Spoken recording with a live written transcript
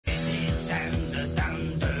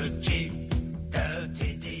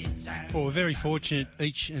Well, we're very fortunate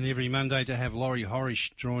each and every Monday to have Laurie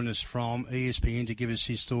Horish join us from ESPN to give us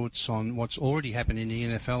his thoughts on what's already happened in the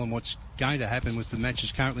NFL and what's going to happen with the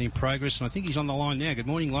matches currently in progress. And I think he's on the line now. Good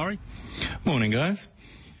morning, Laurie. Morning, guys.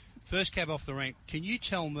 First cab off the rank. Can you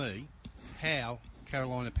tell me how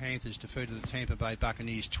Carolina Panthers defeated the Tampa Bay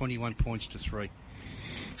Buccaneers 21 points to 3?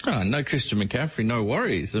 Oh, no Christian McCaffrey, no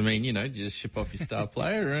worries. I mean, you just ship off your star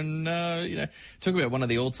player and, talk about one of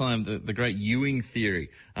the all-time, the great Ewing theory,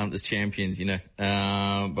 that's championed,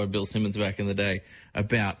 by Bill Simmons back in the day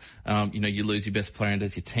about, you lose your best player and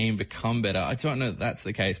does your team become better? I don't know if that's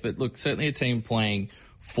the case, but look, certainly a team playing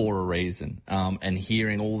for a reason, and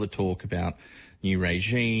hearing all the talk about new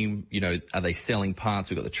regime, are they selling parts?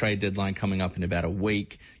 We've got the trade deadline coming up in about a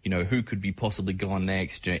week. Who could be possibly gone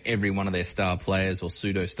next? Every one of their star players or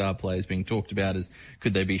pseudo-star players being talked about as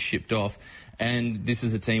could they be shipped off? And this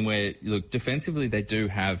is a team where, look, defensively they do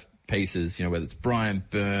have pieces, whether it's Brian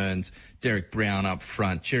Burns, Derek Brown up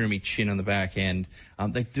front, Jeremy Chin on the back end.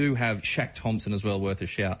 They do have Shaq Thompson as well, worth a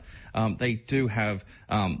shout. They do have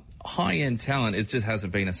high-end talent. It just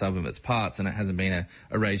hasn't been a sum of its parts, and it hasn't been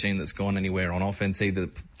a regime that's gone anywhere on offense either.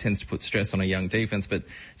 That tends to put stress on a young defense. But,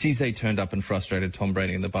 geez, they turned up and frustrated Tom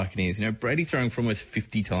Brady and the Buccaneers. Brady throwing for almost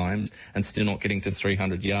 50 times and still not getting to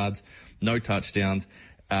 300 yards, no touchdowns.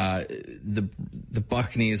 The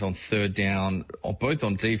Buccaneers on third down, both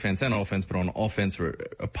on defense and offense, but on offense were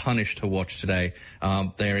a punish to watch today.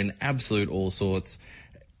 They're in absolute all sorts.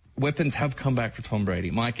 Weapons have come back for Tom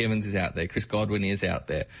Brady. Mike Evans is out there. Chris Godwin is out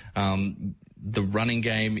there. The running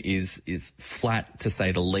game is flat, to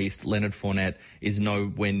say the least. Leonard Fournette is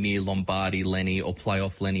nowhere near Lombardi Lenny or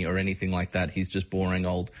playoff Lenny or anything like that. He's just boring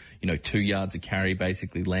old, 2 yards a carry,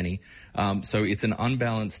 basically Lenny. So it's an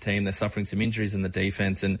unbalanced team. They're suffering some injuries in the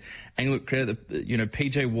defense. And look, credit,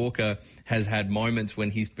 PJ Walker has had moments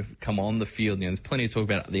when he's come on the field. There's plenty of talk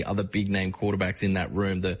about the other big name quarterbacks in that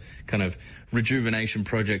room, the kind of rejuvenation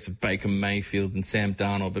projects of Baker Mayfield and Sam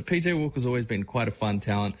Darnold. But PJ Walker's always been quite a fun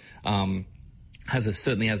talent.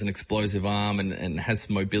 Certainly has an explosive arm and has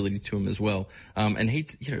some mobility to him as well. And he,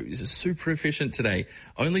 is super efficient today.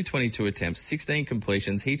 Only 22 attempts, 16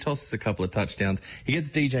 completions. He tosses a couple of touchdowns. He gets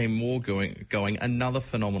DJ Moore going, another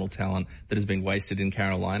phenomenal talent that has been wasted in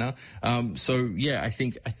Carolina. I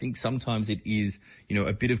think sometimes it is,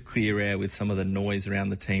 a bit of clear air with some of the noise around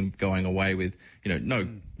the team going away with,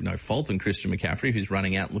 no fault in Christian McCaffrey, who's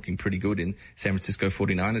running out looking pretty good in San Francisco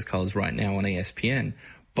 49ers colors right now on ESPN.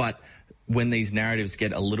 But when these narratives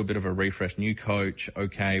get a little bit of a refresh, new coach,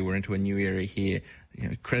 okay, we're into a new era here,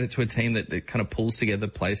 credit to a team that kind of pulls together,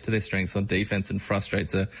 plays to their strengths on defense and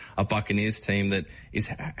frustrates a Buccaneers team that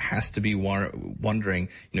has to be wondering,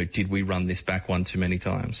 did we run this back one too many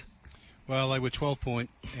times? Well, they were 12-point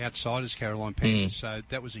outsiders, Carolina Panthers, so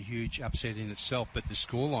that was a huge upset in itself. But the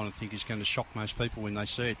scoreline, I think, is going to shock most people when they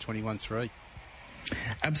see it, 21-3.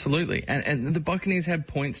 Absolutely. And the Buccaneers had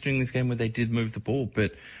points during this game where they did move the ball,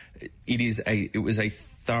 but it was a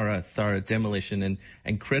thorough demolition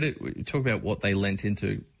and credit, talk about what they lent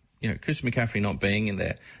into. Christian McCaffrey not being in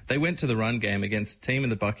there. They went to the run game against a team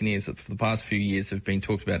in the Buccaneers that for the past few years have been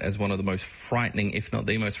talked about as one of the most frightening, if not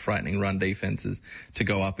the most frightening run defenses to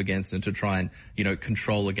go up against and to try and,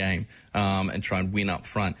 control a game, and try and win up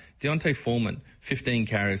front. Deontay Foreman, 15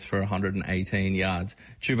 carries for 118 yards.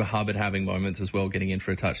 Chuba Hubbard having moments as well, getting in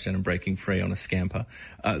for a touchdown and breaking free on a scamper.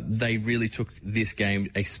 They really took this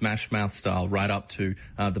game a smash mouth style right up to,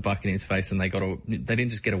 the Buccaneers face, and they didn't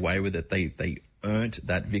just get away with it. They earned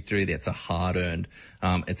that victory. That's a hard earned.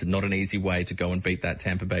 It's not an easy way to go and beat that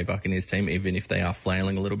Tampa Bay Buccaneers team, even if they are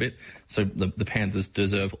flailing a little bit. So the Panthers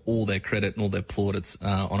deserve all their credit and all their plaudits,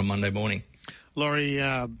 on a Monday morning. Laurie,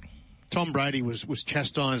 Tom Brady was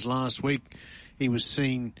chastised last week. He was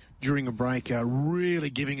seen during a break, really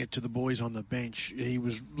giving it to the boys on the bench. He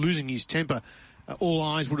was losing his temper. All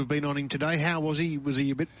eyes would have been on him today. How was he? Was he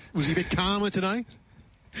a bit calmer today?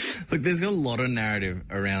 Look, there's got a lot of narrative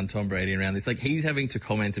around Tom Brady around this. Like, he's having to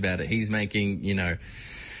comment about it. He's making,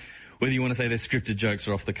 whether you want to say they're scripted jokes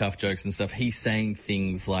or off the cuff jokes and stuff, he's saying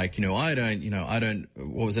things like, I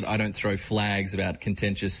don't throw flags about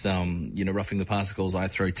contentious, roughing the passer calls. I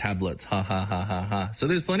throw tablets. Ha ha ha ha ha. So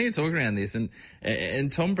there's plenty of talk around this.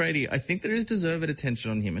 And Tom Brady, I think there is deserved attention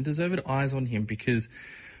on him and deserved eyes on him because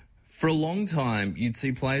for a long time, you'd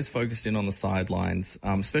see players focused in on the sidelines,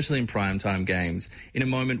 especially in primetime games, in a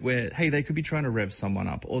moment where, hey, they could be trying to rev someone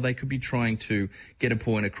up or they could be trying to get a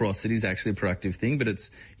point across. It is actually a productive thing, but it's,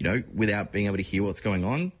 without being able to hear what's going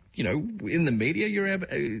on. In the media, you're able,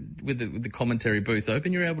 with the commentary booth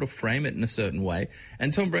open, you're able to frame it in a certain way.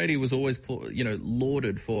 And Tom Brady was always,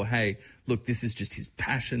 lauded for, hey, look, this is just his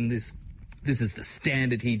passion, this This is the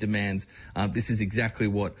standard he demands. This is exactly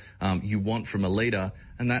what you want from a leader.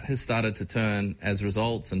 And that has started to turn as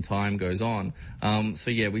results and time goes on.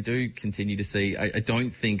 So, yeah, we do continue to see. I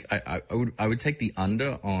don't think I would take the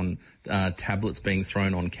under on tablets being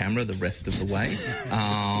thrown on camera the rest of the way.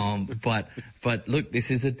 But look,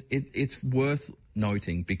 this is it's worth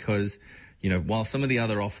noting because, you know, while some of the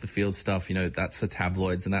other off-the-field stuff, you know, that's for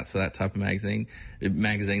tabloids and that's for that type of magazines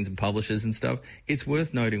and publishers and stuff, it's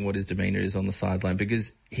worth noting what his demeanour is on the sideline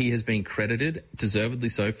because he has been credited, deservedly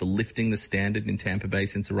so, for lifting the standard in Tampa Bay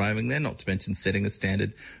since arriving there, not to mention setting a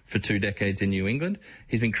standard for 2 decades in New England.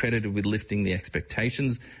 He's been credited with lifting the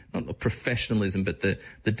expectations, not the professionalism, but the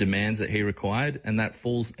demands that he required, and that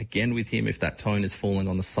falls again with him if that tone is falling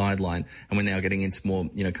on the sideline, and we're now getting into more,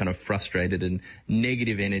 you know, kind of frustrated and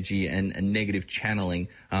negative energy and negative channeling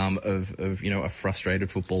of, you know, a frustrated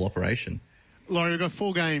football operation. Laurie, we've got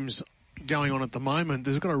 4 games going on at the moment.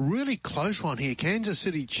 There's got a really close one here. Kansas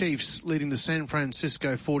City Chiefs leading the San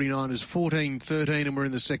Francisco 49ers 14-13, and we're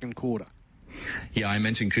in the second quarter. Yeah, I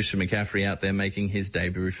mentioned Christian McCaffrey out there making his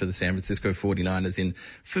debut for the San Francisco 49ers in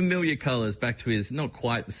familiar colours, back to his, not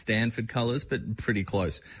quite the Stanford colours, but pretty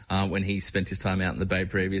close, when he spent his time out in the Bay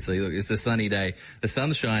previously. Look, it's a sunny day. The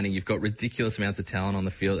sun's shining. You've got ridiculous amounts of talent on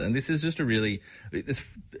the field. And this is just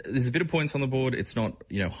there's a bit of points on the board. It's not,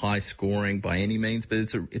 you know, high scoring by any means, but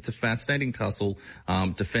it's a fascinating tussle,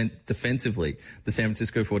 defensively. The San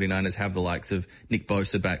Francisco 49ers have the likes of Nick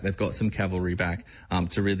Bosa back. They've got some cavalry back,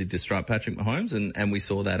 to really disrupt Patrick Mahomes, and we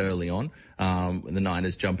saw that early on, the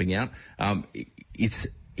Niners jumping out.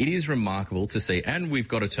 It is remarkable to see, and we've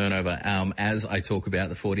got a turnover, as I talk about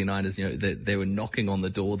the 49ers, you know, they were knocking on the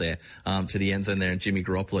door there, to the end zone there, and Jimmy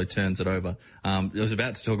Garoppolo turns it over. I was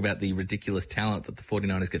about to talk about the ridiculous talent that the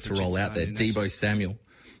 49ers get to roll out there. Deebo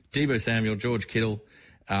Samuel, George Kittle,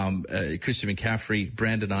 Christian McCaffrey,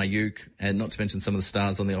 Brandon Ayuk, and not to mention some of the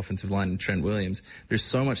stars on the offensive line and Trent Williams. There's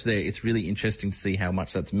so much there. It's really interesting to see how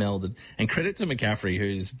much that's melded. And credit to McCaffrey,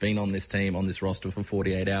 who's been on this team, on this roster for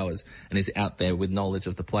 48 hours and is out there with knowledge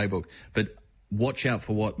of the playbook. But watch out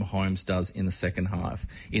for what Mahomes does in the second half.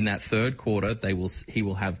 In that third quarter, he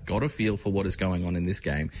will have got a feel for what is going on in this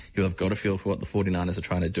game. He'll have got a feel for what the 49ers are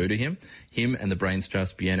trying to do to him. Him and the brains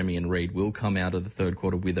trust, Bieniemy and Reed, will come out of the third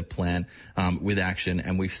quarter with a plan, with action,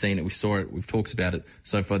 and we've seen it, we saw it, we've talked about it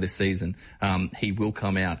so far this season. He will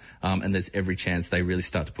come out, and there's every chance they really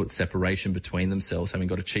start to put separation between themselves, having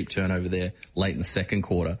got a cheap turnover there late in the second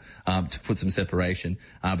quarter, to put some separation,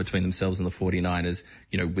 between themselves and the 49ers,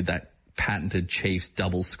 you know, with that patented Chiefs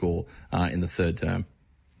double score in the third term.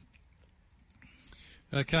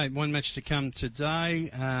 Okay, one match to come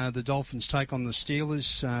today. The Dolphins take on the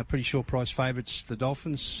Steelers. Pretty sure price favourites, the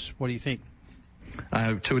Dolphins. What do you think?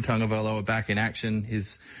 Tua Tagovailoa are back in action.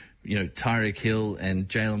 His, you know, Tyreek Hill and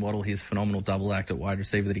Jalen Waddle, his phenomenal double act at wide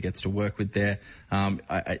receiver that he gets to work with there.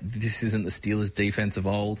 This isn't the Steelers' defense of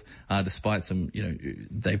old, despite some, you know,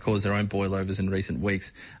 they've caused their own boilovers in recent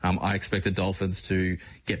weeks. I expect the Dolphins to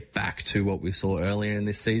get back to what we saw earlier in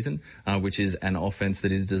this season, which is an offense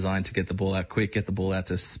that is designed to get the ball out quick, get the ball out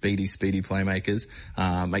to speedy playmakers,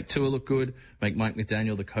 make Tua look good, make Mike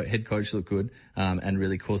McDaniel, the head coach, look good, and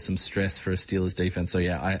really cause some stress for a Steelers defense. So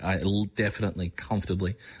yeah, I definitely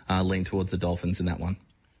comfortably lean towards the Dolphins in that one.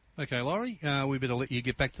 Okay, Laurie, we better let you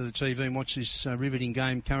get back to the TV and watch this riveting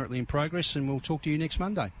game currently in progress, and we'll talk to you next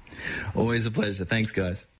Monday. Always a pleasure. Thanks, guys.